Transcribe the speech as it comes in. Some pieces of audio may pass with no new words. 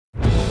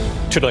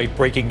Tonight,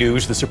 breaking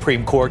news, the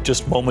Supreme Court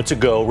just moments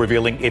ago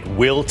revealing it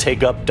will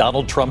take up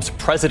Donald Trump's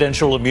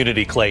presidential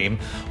immunity claim.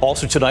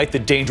 Also tonight, the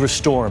dangerous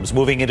storms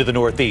moving into the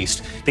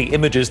Northeast, the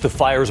images, the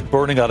fires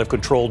burning out of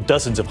control,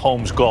 dozens of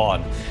homes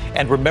gone,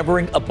 and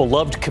remembering a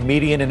beloved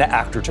comedian and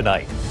actor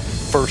tonight.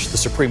 First, the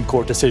Supreme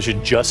Court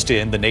decision just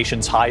in, the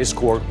nation's highest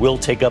court will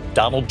take up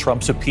Donald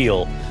Trump's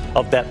appeal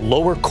of that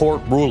lower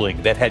court ruling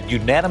that had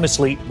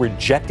unanimously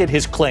rejected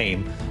his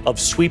claim of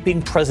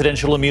sweeping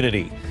presidential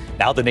immunity.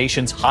 Now the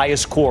nation's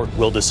highest court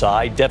will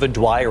decide. Devin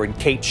Dwyer and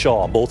Kate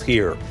Shaw both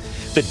here.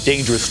 The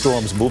dangerous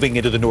storms moving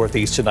into the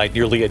Northeast tonight.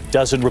 Nearly a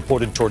dozen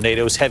reported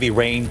tornadoes, heavy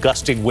rain,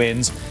 gusting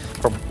winds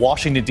from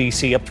Washington,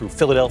 D.C. up through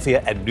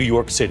Philadelphia and New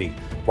York City.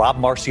 Rob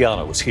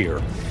Marciano is here.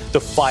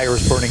 The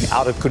fires burning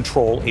out of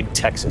control in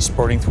Texas,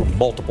 burning through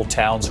multiple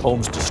towns,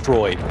 homes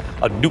destroyed.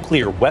 A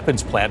nuclear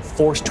weapons plant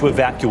forced to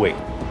evacuate.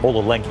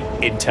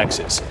 Molelenki in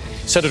Texas.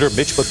 Senator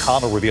Mitch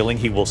McConnell revealing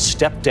he will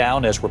step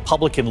down as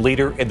Republican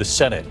leader in the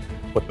Senate.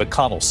 What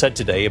McConnell said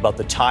today about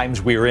the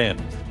times we're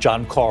in.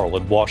 John Carl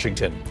in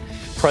Washington.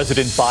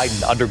 President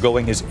Biden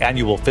undergoing his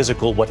annual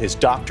physical, what his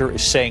doctor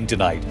is saying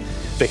tonight.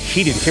 The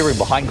heated hearing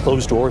behind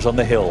closed doors on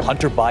the Hill.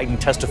 Hunter Biden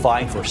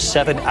testifying for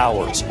 7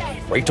 hours.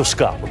 Rachel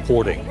Scott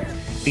reporting.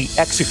 The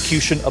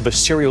execution of a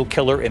serial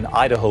killer in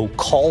Idaho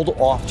called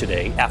off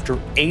today after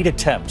 8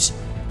 attempts.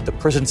 The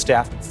prison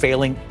staff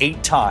failing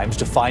 8 times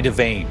to find a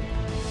vein.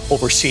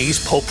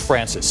 Overseas, Pope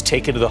Francis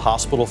taken to the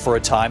hospital for a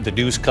time. The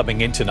news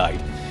coming in tonight.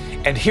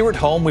 And here at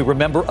home, we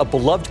remember a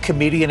beloved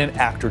comedian and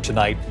actor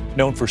tonight,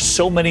 known for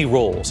so many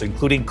roles,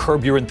 including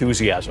Curb Your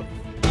Enthusiasm.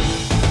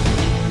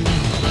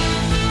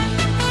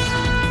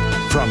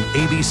 From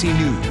ABC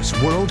News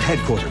World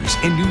Headquarters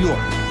in New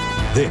York,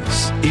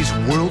 this is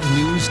World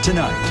News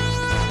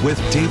Tonight with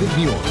David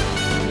Muir.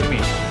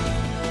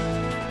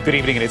 Good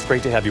evening, and it's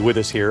great to have you with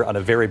us here on a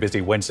very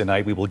busy Wednesday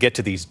night. We will get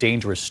to these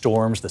dangerous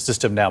storms, the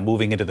system now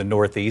moving into the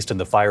Northeast, and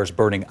the fires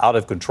burning out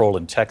of control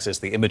in Texas,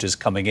 the images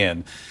coming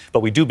in. But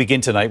we do begin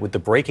tonight with the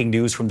breaking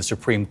news from the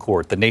Supreme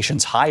Court. The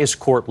nation's highest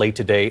court late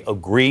today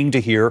agreeing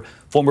to hear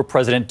former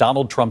President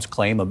Donald Trump's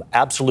claim of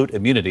absolute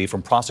immunity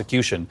from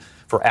prosecution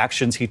for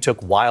actions he took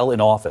while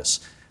in office.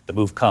 The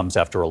move comes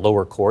after a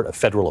lower court, a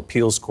federal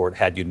appeals court,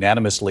 had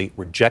unanimously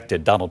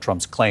rejected Donald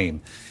Trump's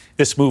claim.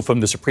 This move from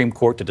the Supreme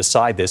Court to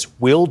decide this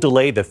will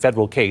delay the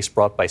federal case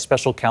brought by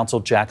special counsel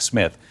Jack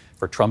Smith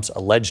for Trump's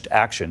alleged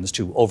actions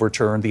to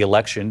overturn the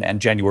election and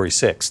January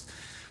 6th.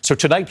 So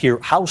tonight here,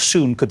 how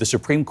soon could the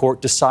Supreme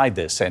Court decide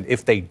this? And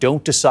if they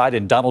don't decide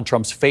in Donald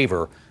Trump's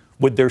favor,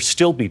 would there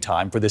still be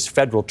time for this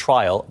federal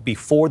trial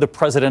before the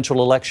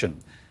presidential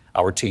election?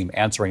 Our team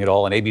answering it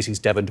all, and ABC's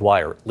Devin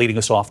Dwyer leading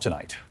us off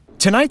tonight.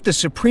 Tonight, the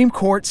Supreme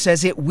Court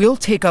says it will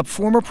take up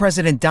former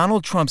President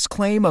Donald Trump's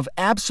claim of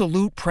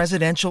absolute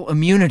presidential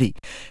immunity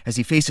as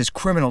he faces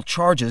criminal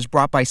charges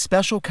brought by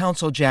special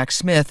counsel Jack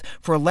Smith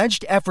for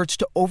alleged efforts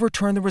to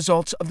overturn the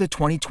results of the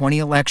 2020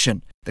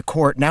 election. The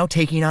court now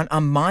taking on a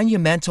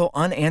monumental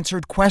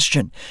unanswered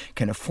question.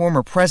 Can a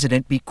former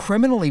president be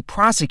criminally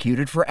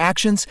prosecuted for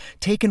actions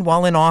taken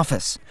while in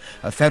office?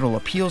 A federal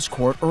appeals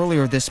court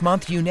earlier this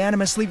month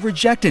unanimously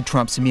rejected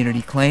Trump's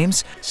immunity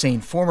claims,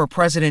 saying former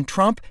President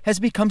Trump has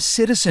become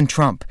Citizen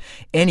Trump.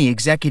 Any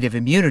executive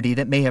immunity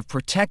that may have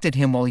protected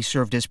him while he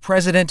served as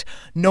president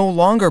no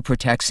longer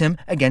protects him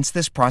against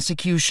this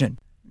prosecution.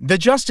 The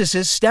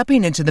justices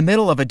stepping into the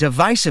middle of a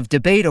divisive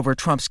debate over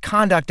Trump's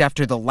conduct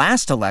after the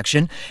last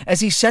election as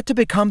he's set to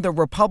become the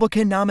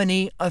Republican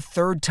nominee a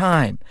third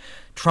time.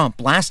 Trump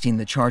blasting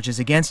the charges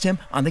against him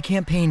on the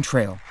campaign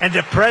trail. And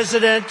the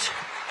president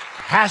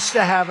has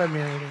to have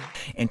immunity.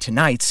 And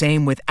tonight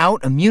saying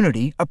without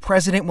immunity, a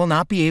president will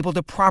not be able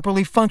to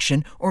properly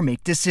function or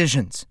make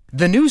decisions.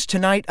 The news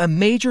tonight, a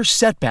major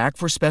setback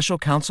for special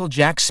counsel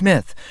Jack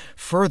Smith,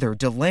 further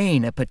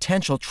delaying a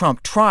potential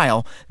Trump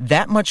trial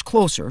that much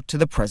closer to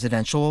the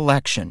presidential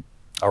election.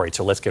 All right,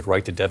 so let's get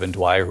right to Devin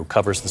Dwyer, who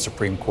covers the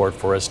Supreme Court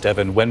for us.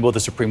 Devin, when will the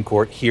Supreme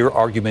Court hear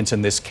arguments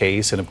in this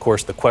case? And of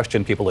course, the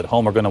question people at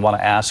home are going to want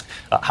to ask,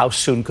 how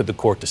soon could the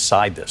court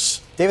decide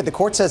this? David, the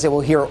court says it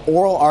will hear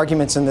oral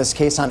arguments in this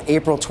case on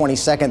April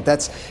 22nd.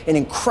 That's an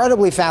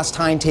incredibly fast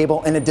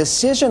timetable, and a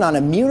decision on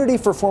immunity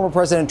for former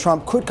President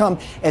Trump could come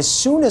as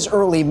soon as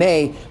early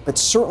May, but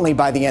certainly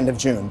by the end of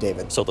June,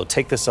 David. So they'll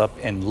take this up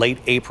in late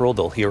April.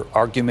 They'll hear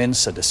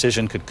arguments. A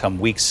decision could come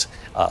weeks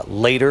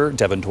later.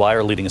 Devin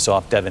Dwyer leading us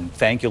off. Devin,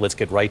 thank you. Let's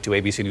get right to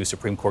ABC News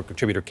Supreme Court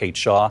contributor Kate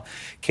Shaw.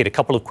 Kate, a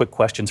couple of quick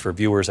questions for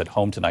viewers at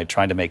home tonight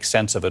trying to make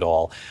sense of it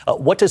all.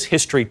 What does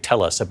history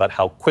tell us about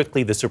how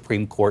quickly the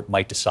Supreme Court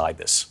might decide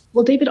this?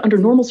 Well, David, under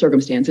normal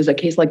circumstances, a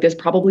case like this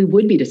probably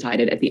would be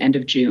decided at the end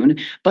of June.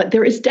 But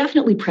there is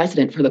definitely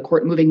precedent for the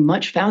court moving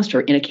much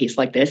faster in a case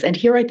like this. And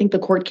here I think the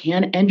court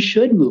can and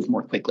should move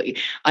more quickly.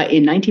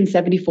 In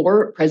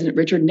 1974, President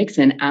Richard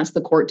Nixon asked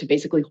the court to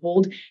basically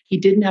hold he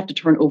didn't have to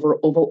turn over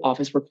Oval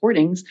Office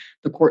recordings.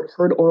 The court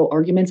heard oral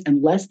arguments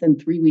and less than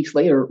 3 weeks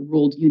later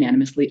ruled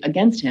unanimously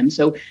against him.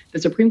 So the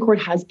Supreme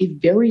Court has a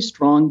very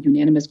strong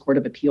unanimous Court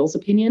of Appeals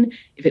opinion.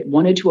 If it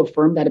wanted to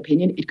affirm that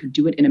opinion, it could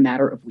do it in a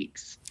matter of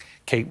weeks.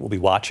 Kate will be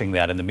watching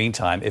that. In the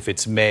meantime, if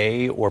it's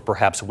May or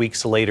perhaps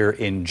weeks later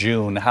in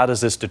June, how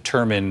does this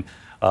determine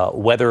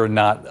whether or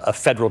not a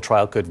federal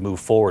trial could move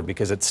forward?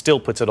 Because it still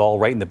puts it all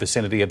right in the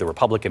vicinity of the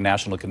Republican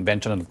National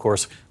Convention and, of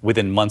course,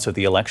 within months of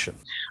the election.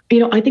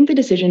 I think the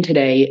decision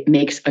today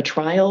makes a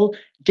trial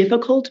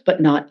difficult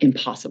but not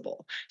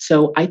impossible.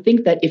 So I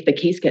think that if the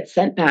case gets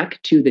sent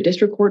back to the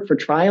district court for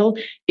trial,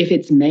 if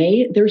it's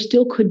May, there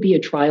still could be a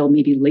trial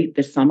maybe late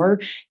this summer.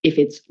 If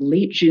it's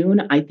late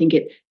June, I think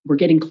we're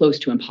getting close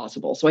to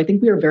impossible. So I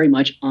think we are very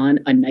much on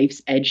a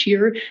knife's edge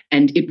here,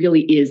 and it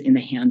really is in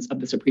the hands of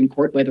the Supreme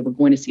Court whether we're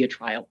going to see a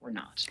trial or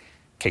not.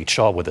 Kate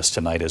Shaw with us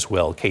tonight as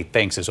well. Kate,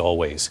 thanks as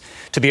always.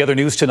 To the other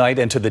news tonight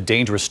and to the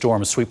dangerous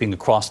storm sweeping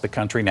across the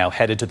country, now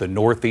headed to the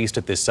northeast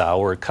at this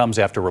hour. It comes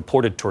after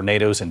reported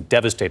tornadoes and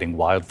devastating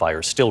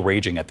wildfires still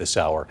raging at this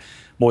hour.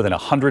 More than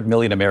 100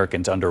 million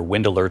Americans under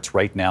wind alerts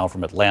right now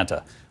from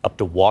Atlanta up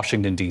to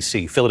Washington,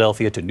 D.C.,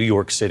 Philadelphia to New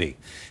York City.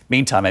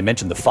 Meantime, I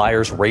mentioned the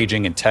fires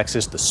raging in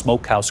Texas, the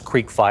Smokehouse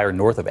Creek fire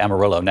north of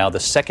Amarillo, now the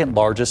second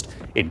largest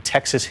in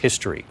Texas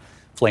history.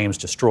 Flames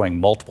destroying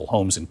multiple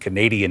homes in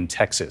Canadian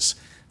Texas.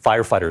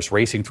 Firefighters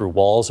racing through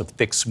walls of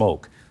thick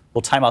smoke.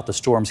 We'll time out the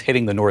storms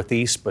hitting the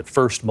Northeast, but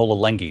first, Mola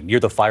Lenghi near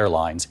the fire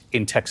lines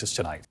in Texas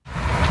tonight.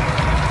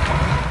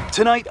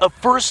 Tonight, a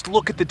first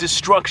look at the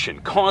destruction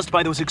caused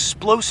by those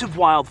explosive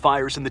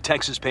wildfires in the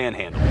Texas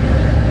Panhandle.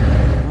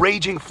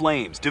 Raging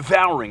flames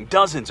devouring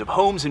dozens of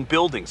homes and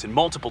buildings in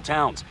multiple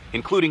towns,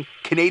 including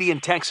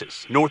Canadian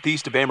Texas,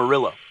 northeast of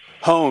Amarillo.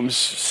 Homes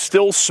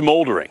still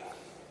smoldering.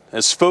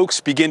 As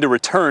folks begin to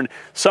return,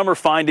 some are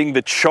finding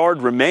the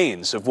charred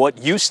remains of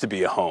what used to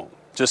be a home,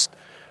 just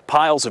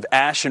piles of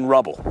ash and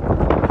rubble.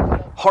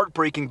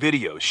 Heartbreaking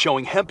videos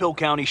showing Hemphill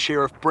County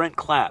Sheriff Brent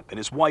Clapp and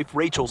his wife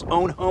Rachel's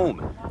own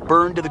home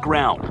burned to the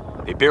ground.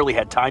 They barely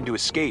had time to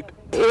escape.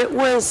 It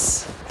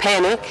was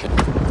panic.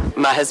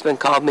 My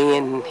husband called me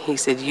and he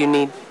said, "You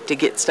need to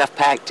get stuff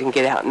packed and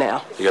get out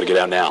now." You gotta get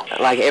out now.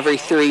 Like every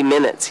 3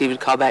 minutes he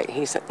would call back.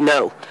 He said,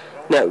 no,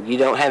 you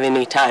don't have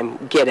any time.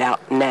 Get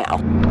out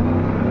now.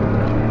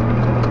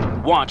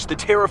 Watch the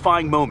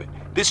terrifying moment.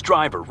 This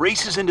driver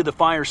races into the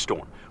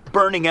firestorm,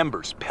 burning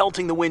embers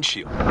pelting the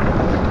windshield.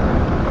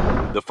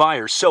 The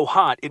fire's so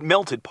hot it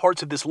melted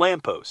parts of this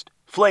lamppost.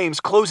 Flames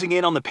closing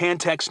in on the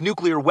Pantex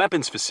nuclear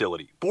weapons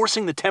facility,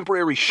 forcing the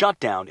temporary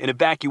shutdown and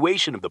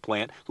evacuation of the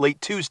plant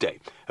late Tuesday.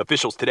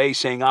 Officials today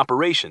saying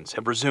operations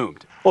have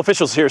resumed. Well,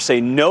 officials here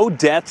say no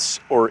deaths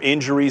or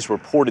injuries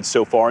reported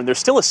so far, and they're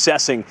still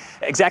assessing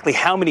exactly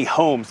how many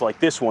homes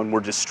like this one were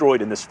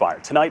destroyed in this fire.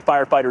 Tonight,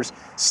 firefighters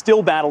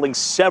still battling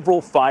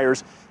several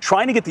fires,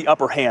 trying to get the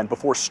upper hand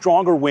before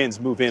stronger winds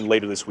move in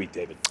later this week,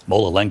 David.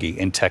 Mola Lenghi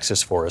in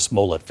Texas for us.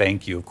 Mola,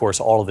 thank you. Of course,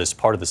 all of this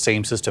part of the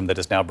same system that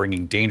is now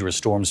bringing dangerous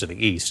storms to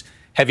the east.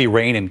 Heavy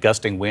rain and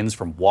gusting winds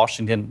from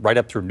Washington right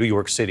up through New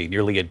York City.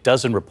 Nearly a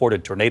dozen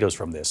reported tornadoes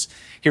from this.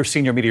 Here's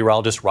senior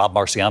meteorologist Rob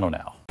Marciano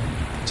now.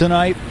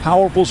 Tonight,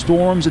 powerful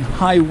storms and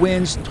high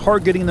winds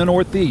targeting the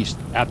Northeast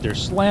after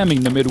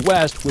slamming the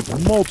Midwest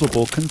with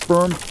multiple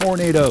confirmed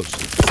tornadoes.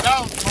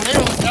 Go,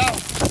 tornadoes,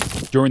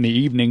 go. During the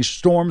evening,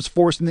 storms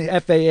forcing the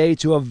FAA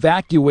to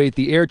evacuate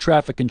the Air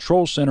Traffic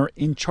Control Center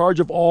in charge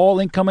of all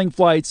incoming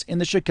flights in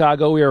the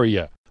Chicago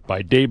area.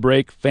 By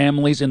daybreak,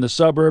 families in the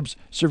suburbs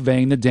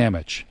surveying the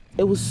damage.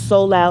 It was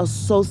so loud,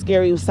 so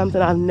scary. It was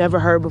something I've never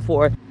heard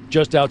before.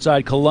 Just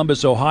outside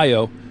Columbus,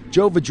 Ohio,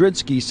 Joe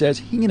Vidrinsky says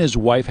he and his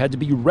wife had to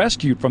be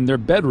rescued from their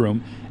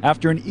bedroom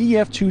after an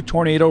EF2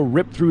 tornado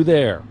ripped through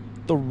there.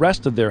 The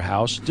rest of their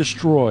house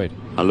destroyed.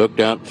 I looked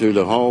out through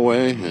the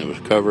hallway and it was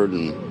covered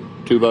in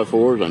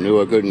 2x4s. I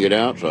knew I couldn't get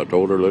out, so I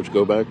told her, let's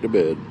go back to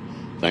bed.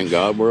 Thank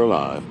God we're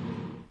alive.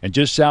 And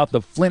just south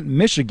of Flint,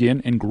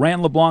 Michigan, in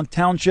Grand LeBlanc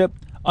Township,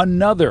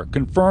 another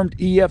confirmed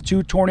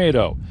EF2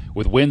 tornado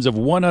with winds of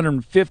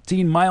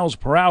 115 miles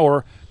per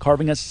hour,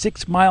 carving a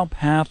 6-mile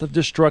path of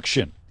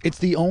destruction. It's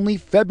the only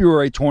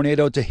February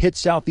tornado to hit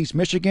southeast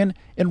Michigan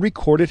in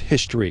recorded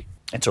history.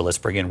 And so let's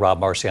bring in Rob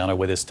Marciano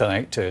with us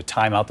tonight to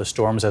time out the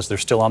storms as they're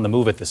still on the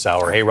move at this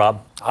hour. Hey,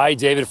 Rob. Hi,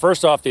 David.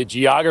 First off, the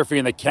geography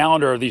and the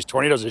calendar of these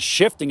tornadoes is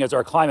shifting as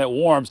our climate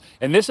warms,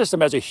 and this system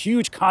has a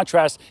huge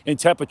contrast in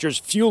temperatures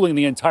fueling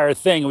the entire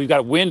thing. We've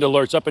got wind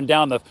alerts up and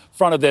down the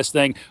front of this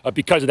thing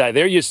because of that.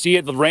 There you see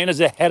it. The rain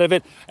is ahead of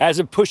it. As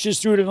it pushes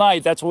through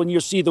tonight, that's when you'll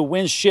see the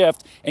winds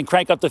shift and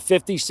crank up to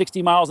 50,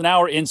 60 miles an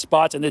hour in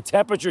spots, and the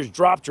temperatures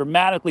drop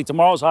dramatically.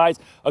 Tomorrow's highs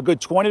a good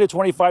 20 to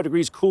 25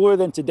 degrees cooler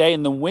than today,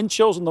 and the wind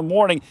chills in the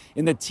morning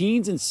in the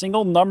teens and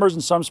single numbers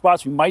in some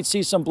spots. We might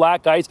see some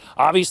black ice.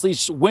 Obviously,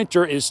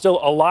 winter is still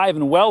alive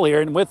and well here,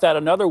 and with that,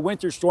 another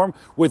winter storm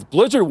with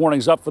blizzard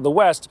warnings up for the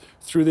west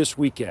through this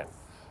weekend.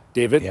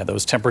 David? Yeah,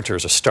 those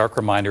temperatures, a stark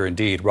reminder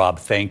indeed. Rob,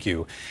 thank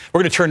you.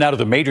 We're going to turn now to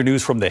the major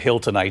news from the Hill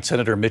tonight.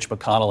 Senator Mitch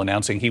McConnell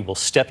announcing he will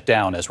step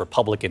down as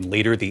Republican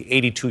leader, the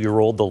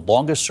 82-year-old, the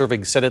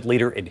longest-serving Senate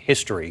leader in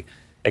history,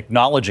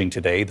 acknowledging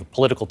today the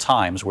political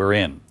times we're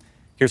in.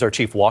 Here's our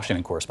chief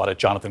Washington correspondent,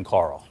 Jonathan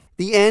Karl.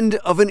 The end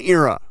of an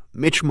era.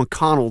 Mitch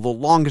McConnell, the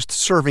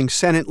longest-serving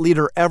Senate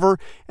leader ever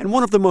and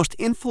one of the most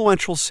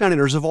influential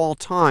senators of all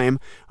time,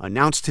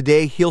 announced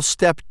today he'll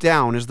step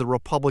down as the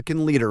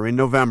Republican leader in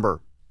November.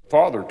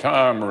 Father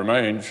Time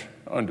remains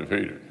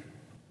undefeated.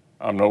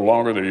 I'm no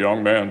longer the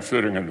young man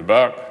sitting in the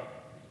back,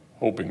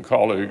 hoping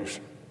colleagues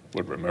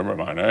would remember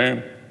my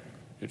name.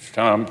 It's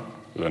time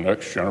for the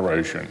next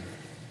generation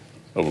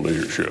of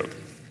leadership.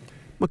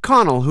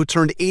 McConnell, who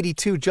turned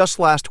 82 just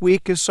last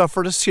week, has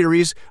suffered a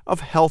series of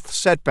health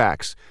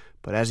setbacks.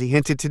 But as he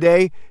hinted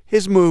today,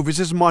 his move is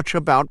as much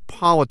about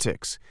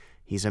politics.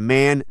 He's a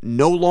man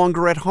no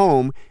longer at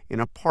home in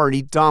a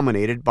party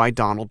dominated by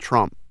Donald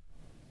Trump.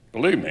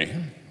 Believe me,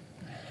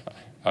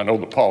 I know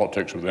the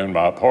politics within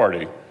my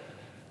party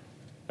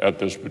at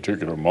this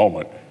particular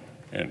moment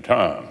in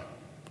time.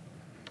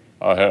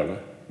 I have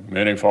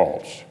many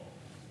faults.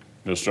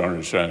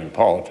 Misunderstanding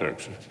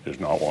politics is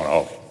not one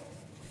of them.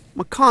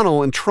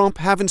 McConnell and Trump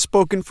haven't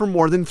spoken for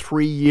more than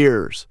 3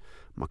 years.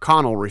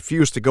 McConnell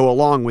refused to go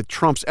along with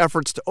Trump's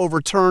efforts to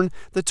overturn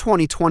the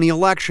 2020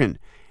 election,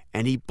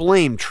 and he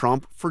blamed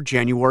Trump for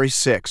January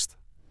 6th.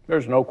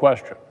 There's no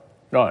question,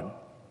 none,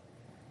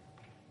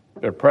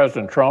 that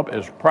President Trump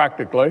is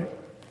practically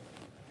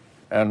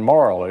and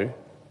morally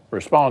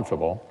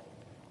responsible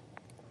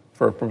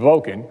for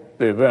provoking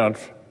the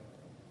events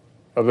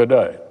of the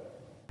day.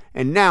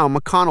 And now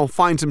McConnell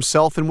finds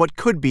himself in what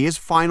could be his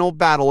final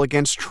battle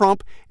against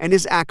Trump and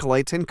his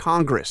acolytes in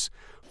Congress,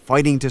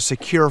 fighting to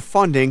secure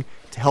funding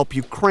to help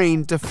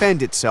Ukraine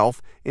defend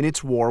itself in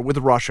its war with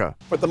Russia.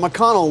 But the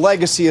McConnell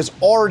legacy is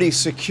already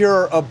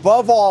secure,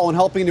 above all in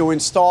helping to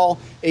install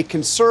a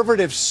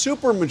conservative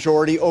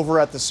supermajority over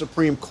at the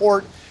Supreme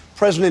Court.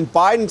 President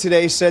Biden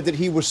today said that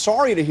he was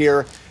sorry to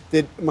hear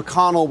that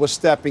McConnell was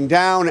stepping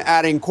down,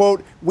 adding,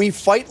 quote, "We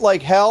fight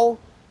like hell,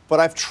 but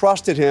I've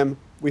trusted him.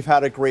 We've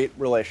had a great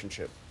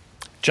relationship."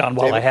 John,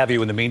 while I have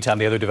you, in the meantime,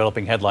 the other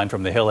developing headline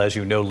from the Hill, as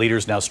you know,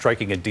 leaders now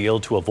striking a deal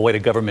to avoid a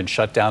government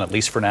shutdown, at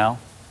least for now.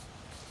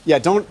 Yeah,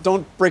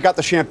 don't break out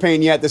the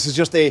champagne yet. This is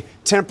just a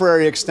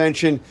temporary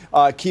extension,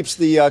 keeps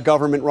the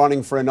government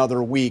running for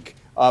another week,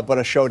 but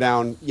a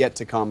showdown yet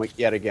to come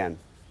yet again.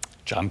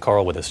 John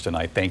Carl with us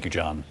tonight. Thank you,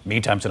 John.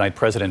 Meantime, tonight,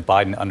 President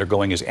Biden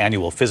undergoing his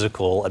annual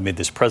physical amid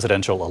this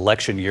presidential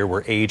election year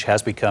where age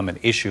has become an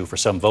issue for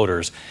some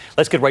voters.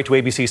 Let's get right to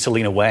ABC's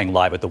Selena Wang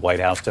live at the White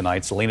House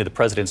tonight. Selena, the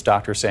president's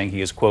doctor saying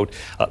he is, quote,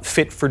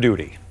 fit for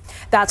duty.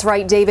 That's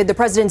right, David. The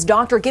president's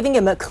doctor giving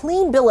him a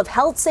clean bill of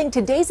health, saying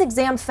today's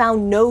exam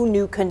found no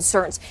new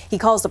concerns. He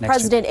calls the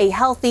president a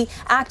healthy,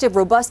 active,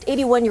 robust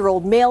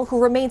 81-year-old male who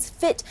remains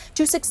fit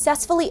to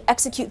successfully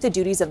execute the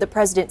duties of the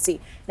presidency.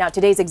 Now,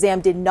 today's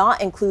exam did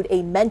not include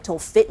a mental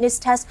fitness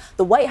test.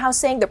 The White House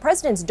saying the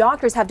president's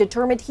doctors have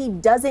determined he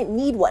doesn't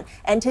need one.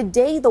 And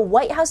today, the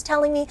White House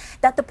telling me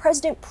that the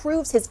president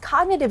proves his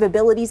cognitive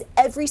abilities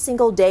every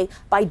single day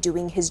by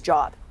doing his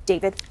job.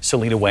 David.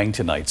 Selena Wang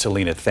tonight.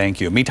 Selena, thank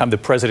you. Meantime, the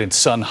president's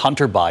son,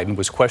 Hunter Biden,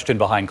 was questioned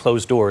behind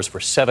closed doors for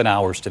 7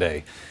 hours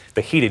today.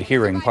 The heated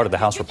hearing, part of the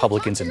House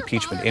Republicans'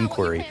 impeachment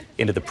inquiry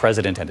into the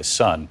president and his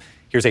son.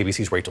 Here's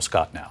ABC's Rachel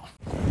Scott now.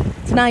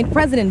 Tonight,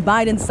 President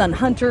Biden's son,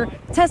 Hunter,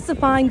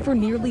 testifying for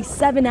nearly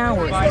 7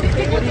 hours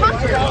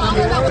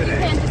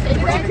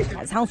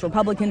as House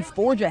Republicans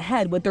forge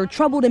ahead with their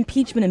troubled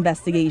impeachment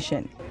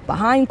investigation.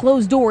 Behind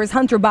closed doors,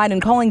 Hunter Biden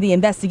calling the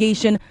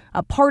investigation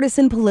a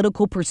partisan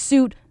political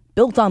pursuit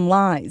built on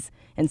lies,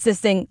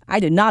 insisting I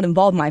did not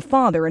involve my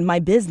father in my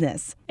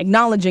business,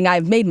 acknowledging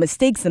I've made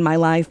mistakes in my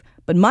life,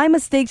 but my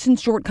mistakes and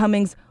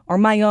shortcomings are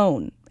my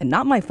own and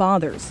not my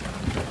father's.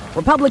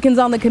 Republicans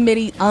on the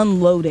committee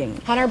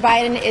unloading. Hunter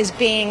Biden is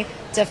being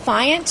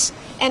defiant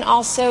and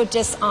also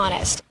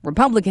dishonest.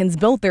 Republicans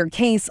built their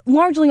case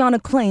largely on a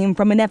claim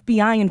from an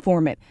FBI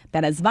informant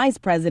that as vice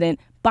president,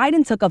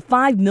 Biden took a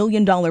 $5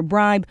 million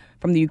bribe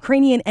from the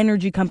Ukrainian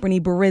energy company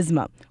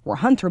Burisma, where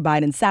Hunter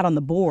Biden sat on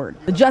the board.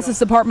 The Justice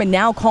Department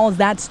now calls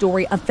that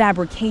story a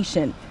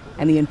fabrication,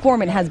 and the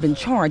informant has been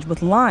charged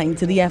with lying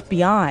to the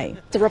FBI.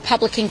 The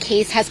Republican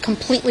case has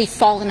completely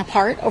fallen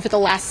apart over the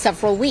last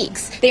several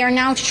weeks. They are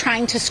now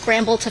trying to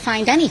scramble to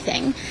find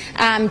anything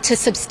to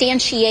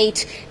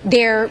substantiate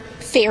their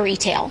fairy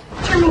tale.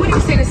 Chairman, what do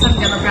you say to some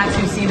Democrats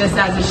who see this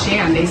as a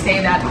sham? They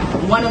say that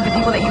one of the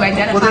people that you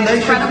identify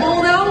as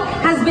credible, though,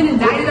 has been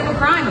indicted of a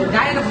crime,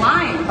 indicted of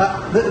lying.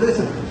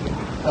 Listen,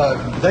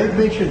 they've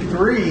mentioned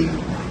 3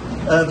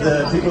 of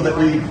the people that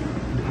we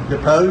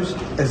deposed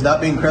as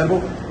not being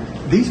credible.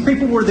 These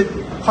people were the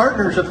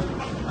partners of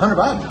Hunter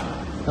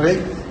Biden.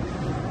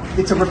 Okay?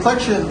 It's a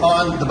reflection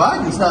on the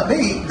Bidens, not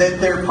me,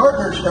 that their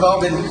partners have all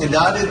been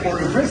indicted or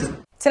imprisoned.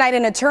 Tonight,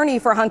 an attorney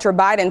for Hunter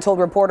Biden told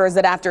reporters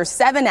that after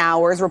 7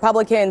 hours,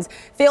 Republicans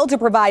failed to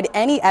provide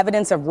any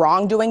evidence of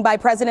wrongdoing by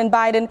President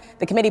Biden.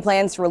 The committee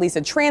plans to release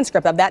a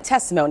transcript of that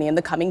testimony in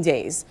the coming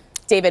days.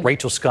 David.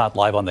 Rachel Scott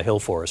live on the Hill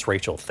for us.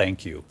 Rachel,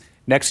 thank you.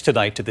 Next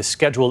tonight, to the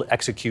scheduled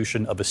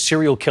execution of a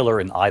serial killer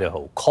in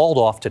Idaho, called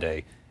off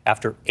today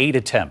after 8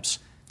 attempts,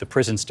 the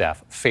prison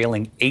staff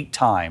failing 8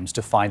 times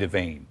to find a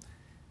vein.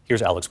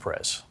 Here's Alex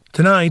Perez.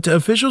 Tonight,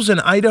 officials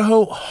in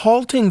Idaho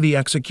halting the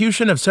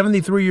execution of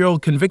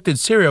 73-year-old convicted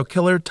serial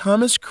killer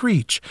Thomas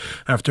Creech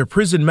after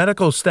prison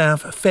medical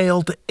staff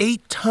failed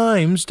 8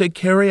 times to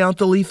carry out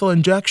the lethal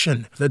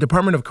injection. The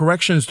Department of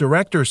Corrections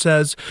director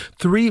says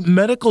 3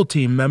 medical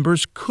team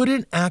members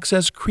couldn't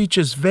access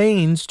Creech's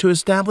veins to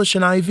establish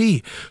an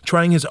IV,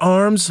 trying his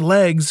arms,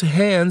 legs,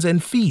 hands,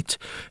 and feet.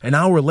 An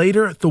hour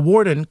later, the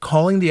warden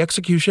calling the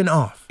execution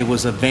off. It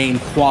was a vein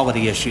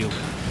quality issue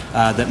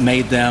that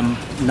made them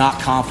not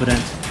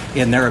confident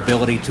in their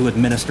ability to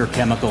administer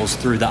chemicals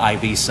through the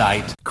IV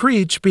site.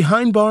 Creech,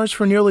 behind bars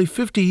for nearly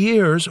 50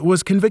 years,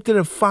 was convicted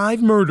of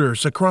 5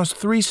 murders across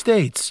 3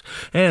 states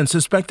and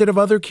suspected of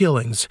other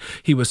killings.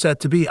 He was set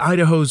to be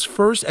Idaho's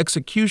first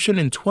execution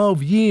in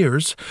 12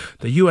 years.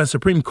 The U.S.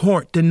 Supreme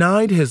Court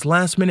denied his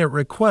last-minute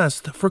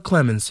request for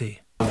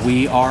clemency.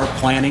 We are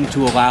planning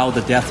to allow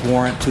the death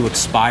warrant to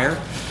expire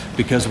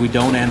because we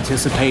don't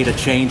anticipate a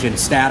change in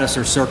status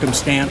or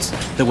circumstance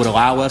that would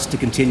allow us to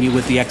continue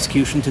with the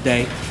execution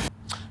today.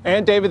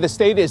 And David, the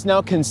state is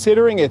now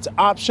considering its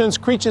options.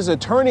 Creech's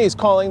attorney is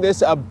calling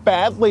this a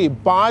badly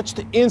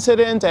botched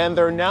incident, and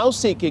they're now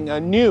seeking a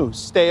new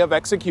stay of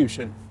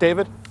execution.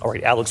 David? All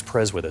right, Alex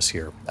Perez with us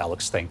here.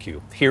 Alex, thank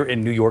you. Here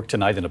in New York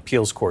tonight, an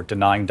appeals court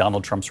denying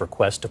Donald Trump's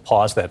request to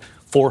pause that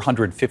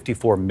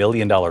 $454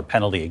 million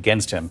penalty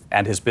against him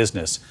and his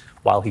business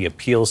while he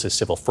appeals his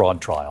civil fraud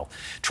trial.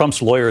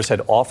 Trump's lawyers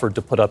had offered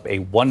to put up a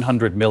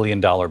 $100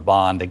 million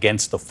bond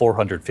against the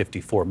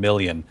 $454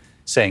 million,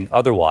 saying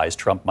otherwise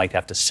Trump might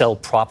have to sell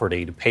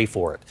property to pay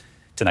for it.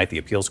 Tonight, the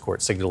appeals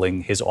court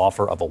signaling his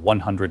offer of a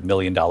 $100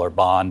 million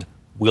bond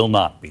will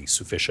not be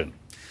sufficient.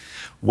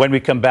 When we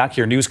come back,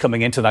 your news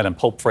coming in tonight on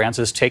Pope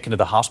Francis taken to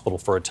the hospital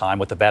for a time,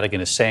 what the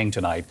Vatican is saying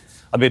tonight.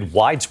 Amid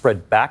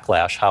widespread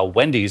backlash, how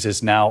Wendy's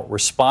is now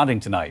responding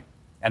tonight.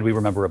 And we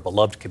remember a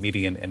beloved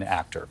comedian and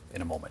actor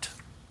in a moment.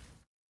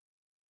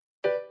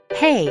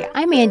 Hey,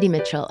 I'm Andy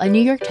Mitchell, a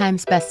New York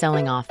Times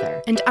bestselling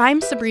author. And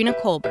I'm Sabrina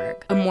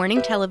Kohlberg, a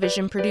morning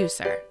television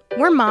producer.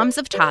 We're moms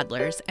of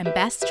toddlers and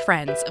best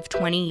friends of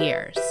 20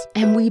 years.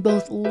 And we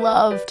both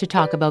love to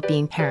talk about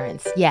being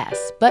parents,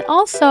 yes, but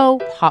also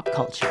pop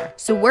culture.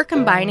 So we're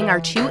combining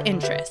our 2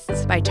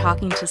 interests by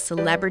talking to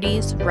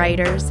celebrities,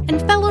 writers,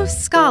 and fellow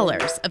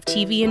scholars of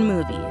TV and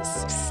movies.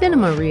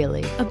 Cinema,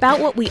 really.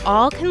 About what we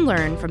all can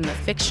learn from the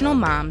fictional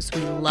moms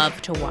we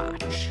love to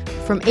watch.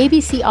 From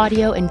ABC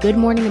Audio and Good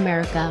Morning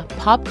America,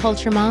 Pop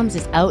Culture Moms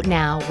is out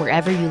now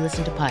wherever you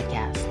listen to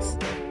podcasts.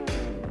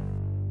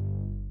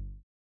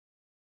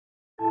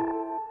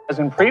 As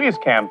in previous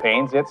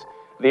campaigns, it's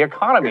the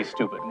economy,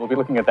 stupid. We'll be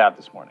looking at that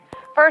this morning.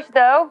 First,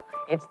 though,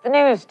 it's the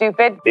news,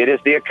 stupid. It is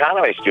the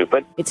economy,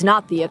 stupid. It's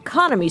not the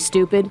economy,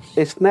 stupid.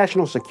 It's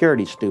national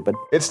security, stupid.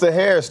 It's the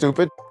hair,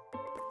 stupid.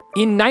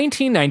 In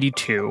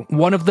 1992,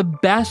 one of the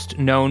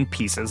best-known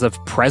pieces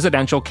of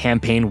presidential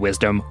campaign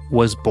wisdom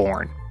was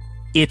born.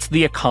 It's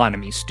the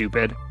economy,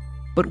 stupid.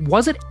 But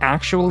was it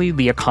actually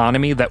the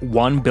economy that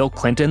won Bill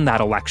Clinton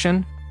that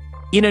election?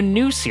 In a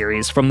new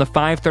series from the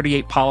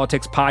 538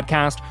 Politics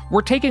podcast,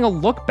 we're taking a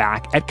look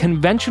back at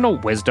conventional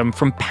wisdom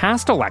from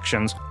past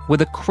elections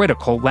with a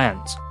critical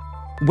lens.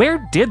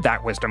 Where did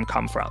that wisdom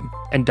come from?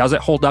 And does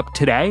it hold up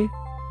today?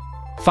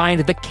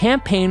 Find the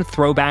Campaign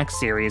Throwback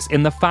series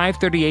in the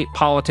 538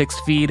 Politics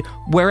feed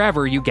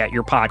wherever you get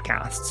your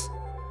podcasts.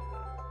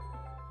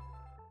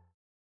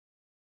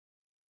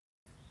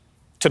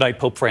 Tonight,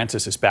 Pope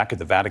Francis is back at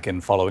the Vatican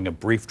following a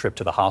brief trip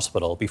to the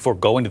hospital. Before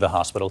going to the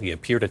hospital, he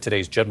appeared at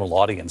today's general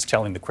audience,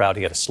 telling the crowd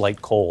he had a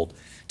slight cold.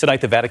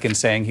 Tonight, the Vatican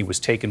saying he was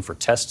taken for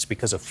tests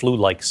because of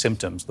flu-like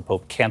symptoms, the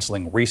Pope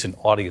canceling recent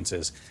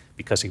audiences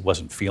because he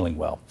wasn't feeling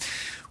well.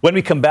 When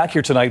we come back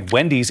here tonight,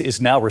 Wendy's is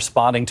now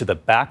responding to the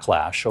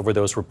backlash over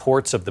those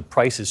reports of the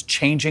prices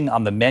changing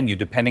on the menu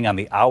depending on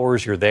the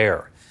hours you're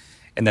there.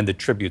 And then the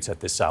tributes at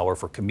this hour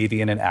for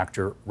comedian and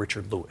actor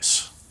Richard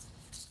Lewis.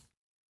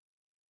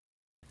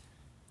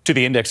 To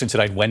the Index, and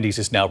tonight, Wendy's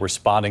is now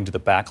responding to the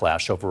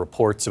backlash over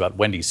reports about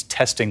Wendy's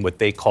testing what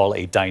they call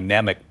a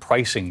dynamic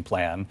pricing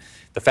plan.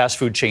 The fast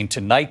food chain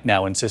tonight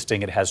now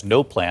insisting it has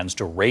no plans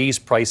to raise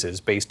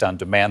prices based on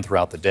demand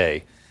throughout the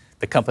day.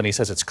 The company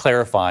says it's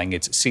clarifying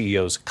its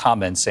CEO's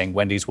comments, saying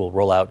Wendy's will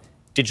roll out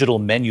digital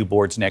menu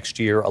boards next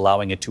year,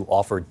 allowing it to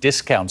offer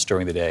discounts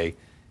during the day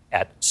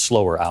at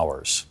slower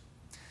hours.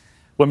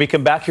 When we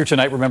come back here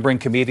tonight, remembering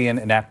comedian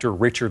and actor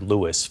Richard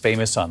Lewis,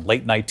 famous on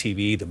late night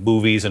TV, the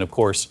movies, and of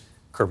course,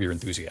 Curb Your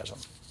Enthusiasm.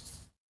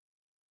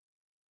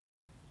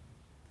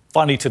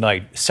 Finally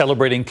tonight,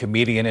 celebrating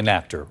comedian and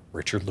actor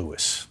Richard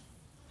Lewis.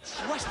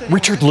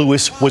 Richard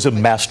Lewis was a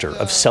master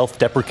of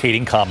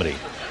self-deprecating comedy.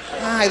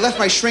 I left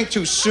my shrink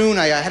too soon.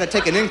 I had to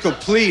take an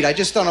incomplete. I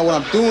just don't know what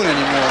I'm doing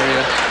anymore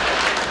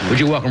here. Would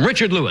you welcome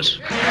Richard Lewis?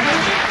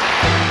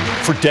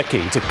 For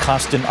decades, a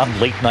constant on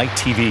late-night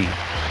TV.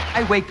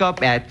 I wake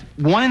up at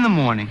 1 in the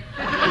morning.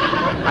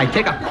 I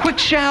take a quick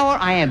shower.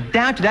 I am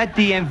down to that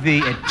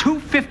DMV at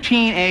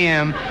 2:15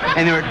 a.m.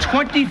 and there are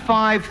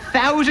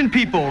 25,000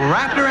 people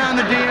wrapped around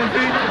the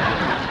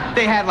DMV.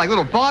 They have like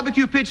little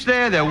barbecue pits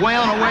there. They're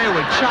wailing away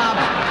with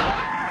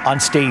chops. On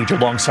stage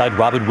alongside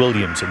Robin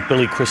Williams and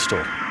Billy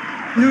Crystal.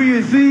 New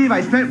Year's Eve,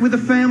 I spent with the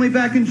family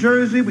back in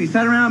Jersey. We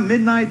sat around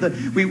midnight.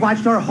 We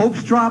watched our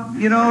hopes drop, at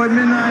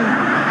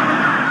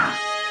midnight.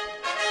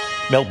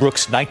 Mel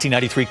Brooks'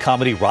 1993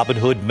 comedy Robin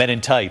Hood Men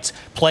in Tights,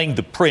 playing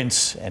the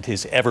prince and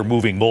his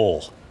ever-moving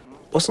mole.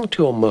 Wasn't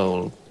your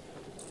mole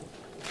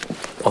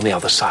on the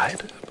other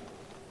side?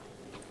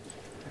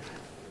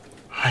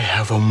 I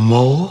have a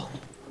mole?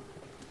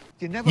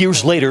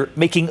 Years later,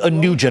 making a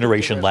new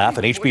generation laugh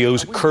in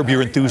HBO's Curb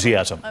Your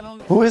Enthusiasm.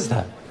 Who is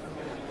that?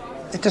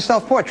 It's a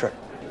self-portrait.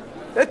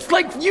 It's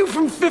like you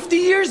from 50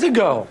 years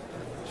ago.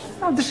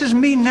 No, this is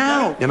me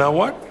now. You know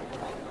what?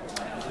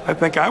 I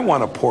think I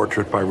want a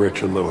portrait by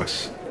Richard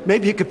Lewis.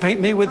 Maybe you could paint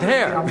me with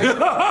hair.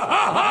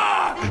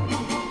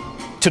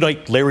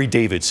 Tonight, Larry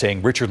David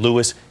saying Richard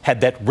Lewis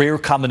had that rare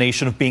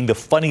combination of being the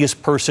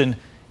funniest person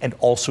and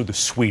also the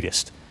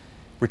sweetest.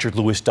 Richard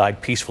Lewis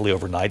died peacefully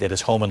overnight at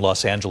his home in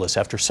Los Angeles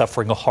after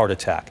suffering a heart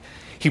attack.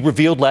 He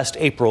revealed last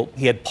April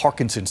he had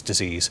Parkinson's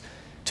disease.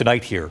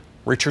 Tonight here,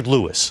 Richard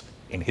Lewis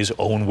in his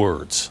own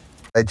words.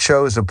 I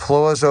chose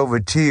applause over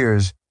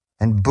tears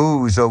and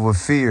booze over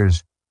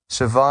fears.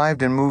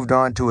 Survived and moved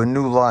on to a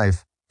new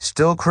life.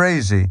 Still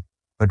crazy,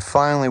 but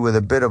finally with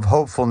a bit of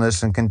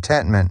hopefulness and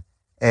contentment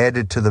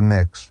added to the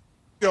mix.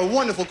 You're a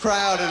wonderful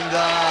crowd, and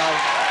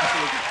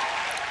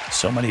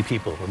So many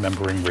people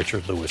remembering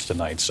Richard Lewis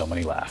tonight, so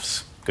many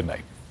laughs. Good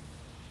night.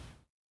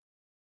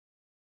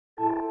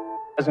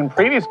 As in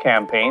previous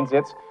campaigns,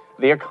 it's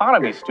the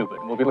economy, stupid.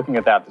 We'll be looking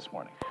at that this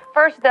morning.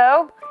 First,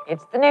 though,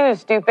 it's the news,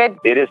 stupid.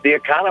 It is the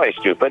economy,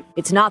 stupid.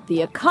 It's not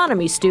the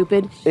economy,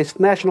 stupid. It's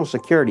national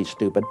security,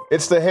 stupid.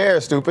 It's the hair,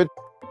 stupid.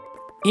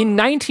 In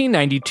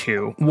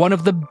 1992, one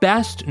of the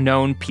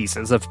best-known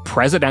pieces of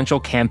presidential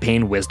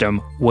campaign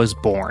wisdom was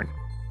born.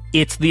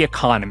 It's the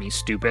economy,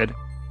 stupid.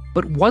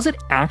 But was it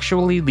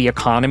actually the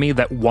economy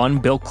that won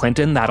Bill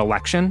Clinton that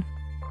election?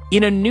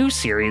 In a new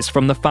series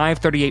from the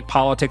 538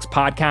 Politics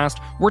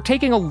podcast, we're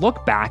taking a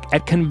look back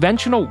at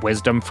conventional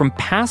wisdom from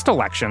past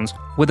elections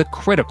with a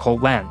critical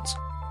lens.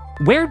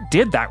 Where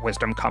did that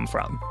wisdom come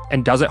from?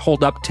 And does it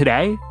hold up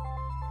today?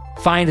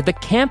 Find the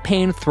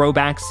Campaign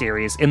Throwback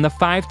series in the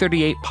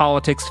 538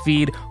 Politics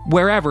feed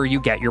wherever you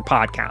get your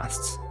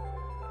podcasts.